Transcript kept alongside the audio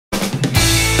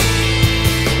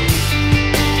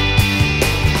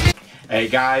Hey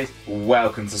guys,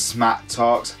 welcome to Smack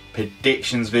Talks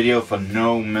predictions video for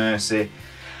No Mercy.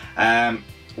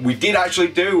 We did actually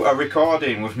do a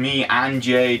recording with me and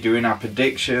Jay doing our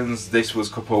predictions. This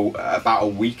was about a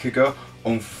week ago.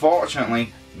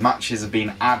 Unfortunately, matches have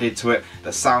been added to it.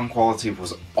 The sound quality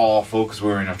was awful because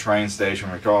we were in a train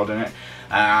station recording it,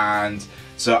 and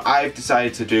so I've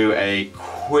decided to do a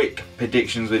quick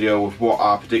predictions video with what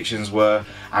our predictions were,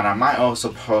 and I might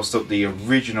also post up the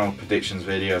original predictions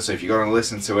video, so if you're going to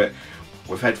listen to it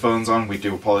with headphones on, we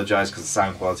do apologise because the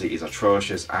sound quality is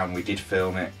atrocious, and we did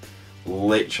film it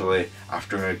literally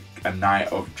after a night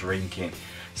of drinking.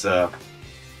 So,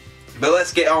 but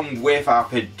let's get on with our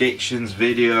predictions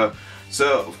video.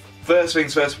 So first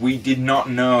things first, we did not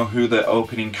know who the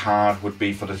opening card would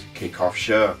be for the kickoff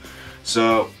show,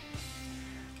 so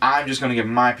I'm just going to give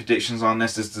my predictions on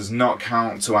this. This does not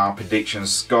count to our prediction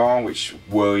score, which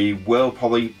we will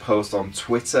probably post on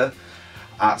Twitter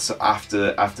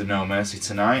after No Mercy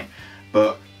tonight.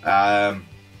 But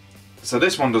so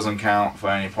this one doesn't count for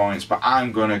any points, but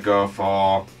I'm going to go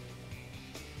for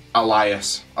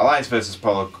Elias versus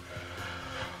Pollock.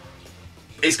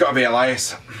 It's got to be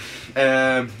Elias.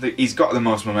 He's got the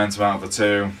most momentum out of the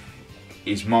two.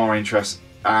 He's more interest,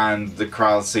 and the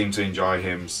crowd seem to enjoy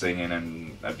him singing and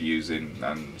abusing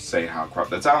and saying how crap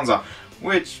their towns are,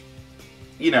 which,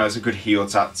 you know, is a good heel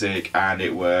tactic and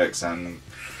it works and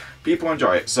people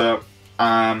enjoy it. So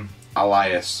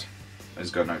Elias is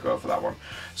gonna go for that one.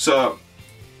 So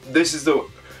then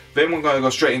we're gonna go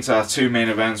straight into our two main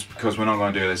events because we're not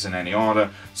gonna do this in any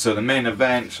order. So the main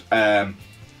event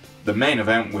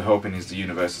we're hoping is the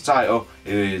Universal title.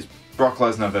 It is Brock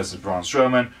Lesnar versus Braun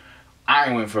Strowman.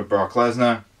 I went for Brock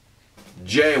Lesnar.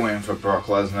 Jay went for Brock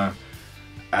Lesnar.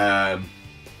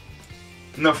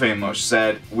 Nothing much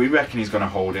said. We reckon he's going to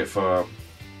hold it for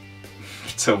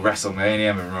till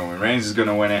WrestleMania, and Roman Reigns is going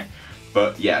to win it.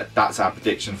 But yeah, that's our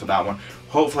prediction for that one.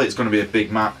 Hopefully it's going to be a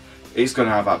big match. It's going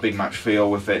to have that big match feel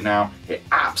with it now. It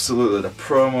absolutely, the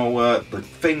promo work, the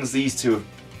things these two have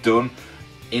done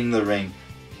in the ring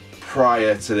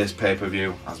prior to this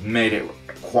pay-per-view has made it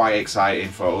quite exciting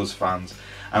for us fans.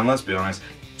 And let's be honest,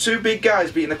 two big guys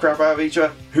beating the crap out of each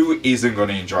other, who isn't going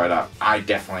to enjoy that? I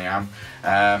definitely am.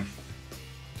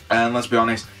 And let's be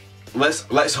honest,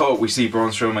 let's hope we see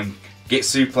Braun Strowman get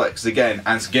suplexed again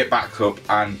and get back up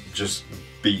and just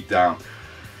beat down.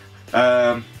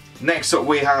 Next up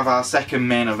we have our second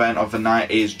main event of the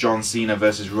night is John Cena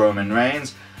versus Roman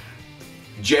Reigns.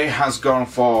 Jay has gone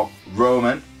for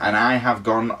Roman and I have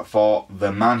gone for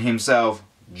the man himself,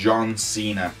 John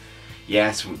Cena.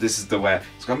 Yes, this is the way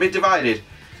it's going to be divided.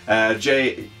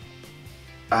 Jay,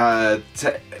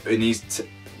 in his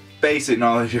basic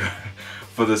knowledge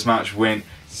for this match,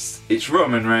 it's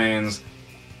Roman Reigns.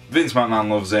 Vince McMahon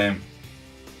loves him,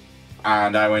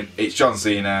 and I went, it's John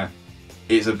Cena.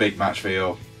 It's a big match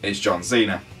feel. It's John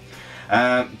Cena.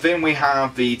 Then we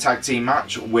have the tag team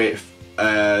match with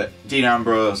Dean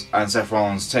Ambrose and Seth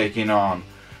Rollins taking on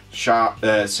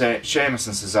Sheamus and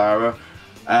Cesaro.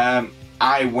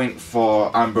 I went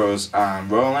for Ambrose and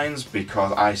Rollins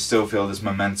because I still feel this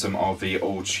momentum of the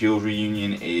old Shield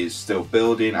reunion is still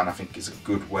building, and I think it's a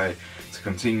good way to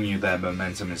continue their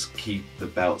momentum is keep the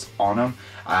belts on them.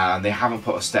 They haven't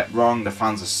put a step wrong, the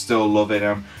fans are still loving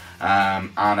them,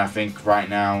 and I think right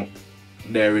now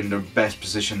they're in the best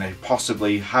position they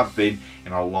possibly have been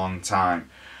in a long time.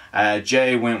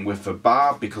 Jay went with the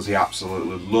Bar because he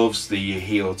absolutely loves the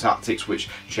heel tactics which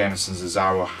Sheamus and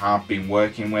Cesaro have been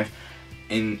working with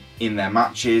in their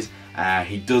matches.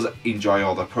 He does enjoy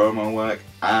all the promo work,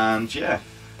 and yeah,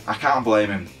 I can't blame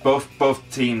him. Both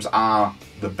teams are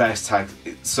the best tag.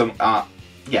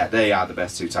 Yeah, they are the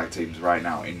best two tag teams right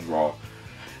now in Raw,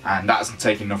 and that's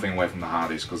taking nothing away from the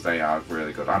Hardys because they are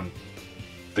really good, and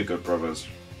the Good Brothers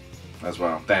as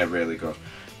well. They're really good,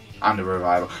 and the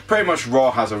Revival. Pretty much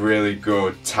Raw has a really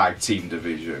good tag team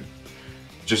division.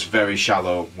 Just very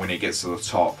shallow when it gets to the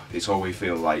top. It's always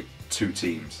feel like two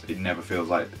teams. It never feels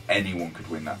like anyone could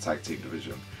win that tag team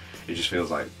division. It just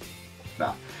feels like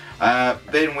that.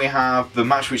 Then we have the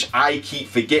match which I keep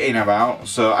forgetting about,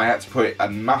 so I had to put a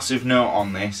massive note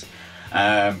on this.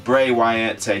 Bray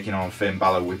Wyatt taking on Finn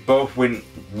Balor. We both went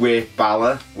with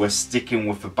Balor. We're sticking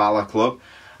with the Balor Club.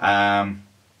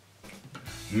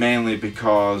 Mainly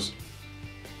because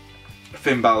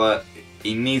Finn Balor,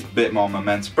 he needs a bit more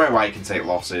momentum. Bray Wyatt can take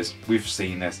losses. We've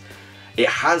seen this. It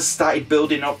has started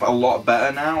building up a lot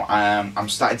better now. I'm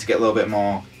starting to get a little bit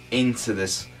more into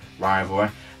this rivalry.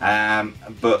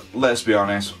 But let's be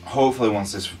honest, hopefully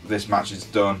once this match is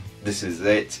done, this is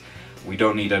it. We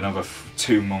don't need another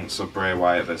 2 months of Bray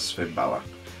Wyatt versus Finn Balor.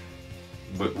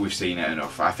 we've seen it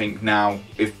enough. I think now,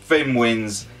 if Finn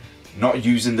wins, not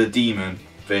using the demon,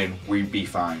 Finn, we'll be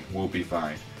fine,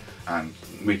 and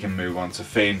we can move on to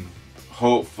Finn,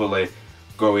 hopefully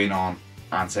going on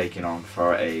and taking on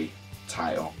for a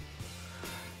title.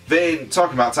 Then,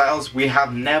 talking about titles, we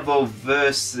have Neville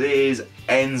versus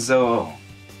Enzo.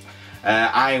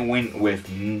 I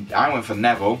went for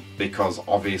Neville because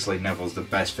obviously Neville's the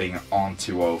best thing on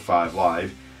 205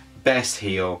 Live, best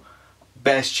heel,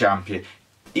 best champion.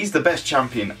 He's the best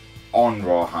champion on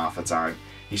Raw half the time.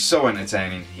 He's so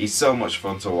entertaining. He's so much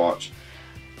fun to watch.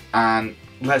 And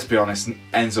let's be honest,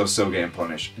 Enzo's still getting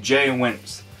punished. Jay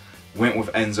went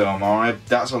with Enzo Amore.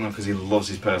 That's only because he loves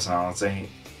his personality.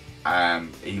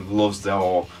 He loves the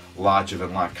whole larger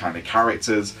than life kind of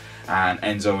characters, and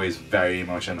Enzo is very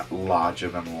much a larger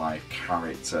than life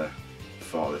character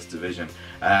for this division.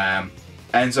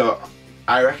 Enzo,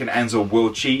 I reckon Enzo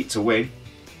will cheat to win,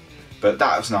 but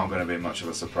that's not going to be much of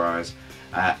a surprise.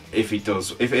 If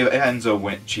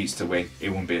Enzo cheats to win, it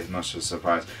won't be as much of a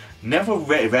surprise. Neville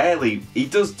rarely, he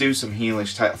does do some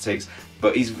heelish tactics,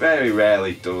 but he very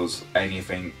rarely does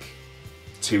anything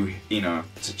to,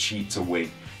 to cheat to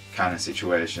win kind of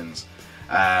situations.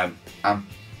 And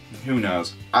who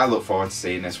knows? I look forward to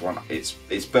seeing this one. It's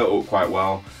built up quite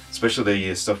well, especially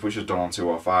the stuff which was done on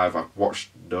 205. I've watched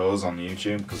those on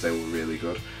YouTube because they were really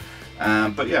good.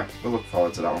 But yeah, we'll look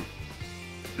forward to that one.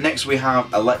 Next we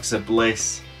have Alexa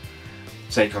Bliss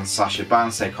take on Sasha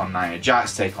Banks, take on Nia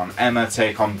Jax, take on Emma,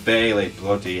 take on Bayley.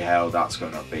 Bloody hell, that's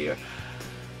going to be a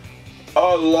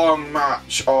long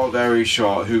match or very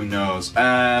short, who knows.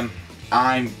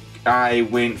 I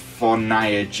went for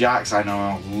Nia Jax, I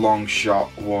know, a long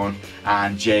shot one,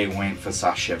 and Jay went for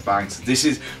Sasha Banks.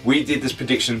 We did this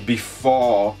prediction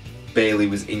before Bayley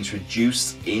was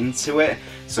introduced into it,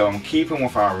 so I'm keeping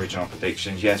with our original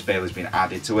predictions. Yes, Bayley's been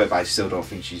added to it, but I still don't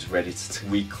think she's ready to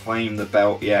reclaim the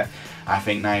belt yet. I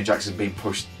think Nia Jax has been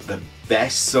pushed the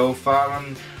best so far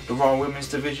on the Raw Women's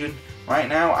division right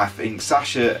now. I think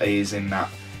Sasha is in that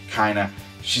kind of,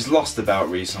 she's lost the belt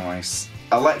recently.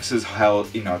 Alexa's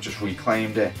held, just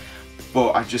reclaimed it,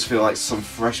 but I just feel like some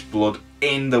fresh blood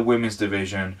in the women's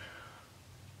division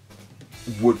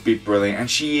would be brilliant, and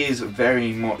she is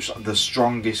very much the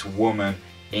strongest woman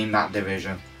in that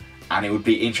division, and it would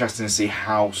be interesting to see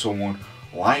how someone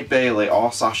like Bayley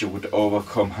or Sasha would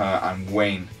overcome her and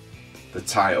win the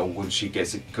title once she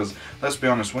gets it, because let's be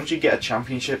honest, once you get a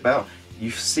championship belt,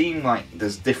 you've seen like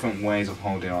there's different ways of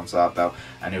holding on to that belt,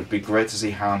 and it would be great to see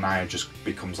how Nia just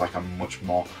becomes like a much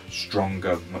more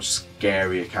stronger, much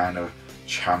scarier kind of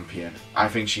champion. I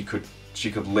think she could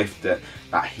lift it,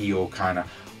 that heel kind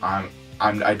of,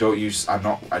 I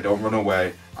don't run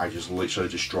away, I just literally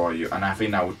destroy you, and I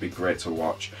think that would be great to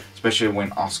watch, especially when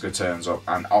Asuka turns up,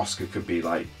 and Asuka could be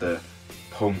like the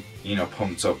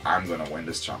pumped up, I'm gonna win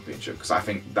this championship, because I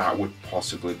think that would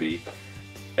possibly be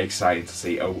exciting to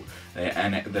see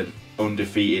the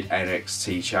undefeated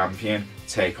NXT champion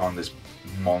take on this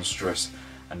monstrous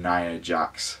Nia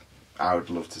Jax. I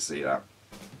would love to see that.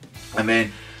 And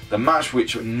then the match,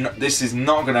 which this is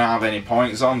not going to have any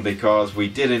points on because we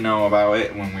didn't know about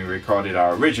it when we recorded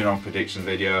our original prediction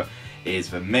video,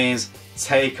 is The Miz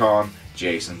take on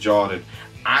Jason Jordan.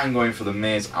 I'm going for The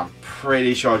Miz. I'm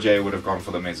pretty sure Jay would have gone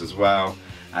for The Miz as well,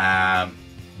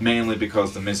 mainly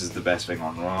because The Miz is the best thing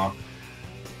on Raw,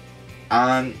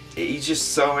 and he's just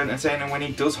so entertaining when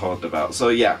he does hold the belt. So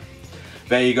yeah,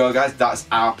 there you go guys, that's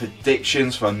our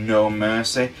predictions for No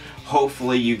Mercy.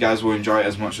 Hopefully you guys will enjoy it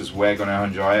as much as we're going to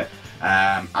enjoy it.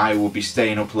 I will be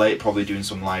staying up late, probably doing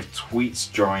some live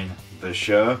tweets during the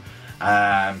show.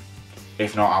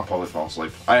 If not, I'll probably fall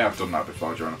asleep. I have done that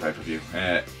before during a pay-per-view,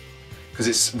 because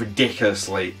it's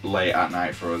ridiculously late at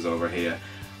night for us over here.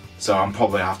 So I'm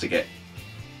probably have to get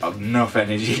enough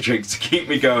energy drinks to keep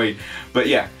me going. But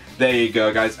yeah, there you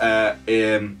go guys.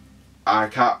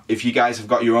 If you guys have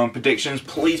got your own predictions,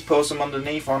 please post them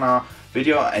underneath on our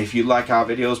video. If you like our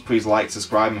videos, please like,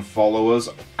 subscribe and follow us.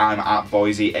 I'm at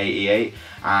Boise88,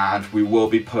 and we will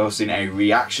be posting a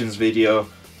reactions video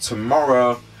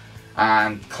tomorrow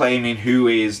and claiming who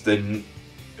is the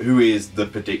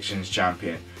predictions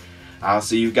champion. I'll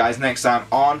see you guys next time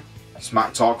on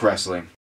Smack Talk Wrestling.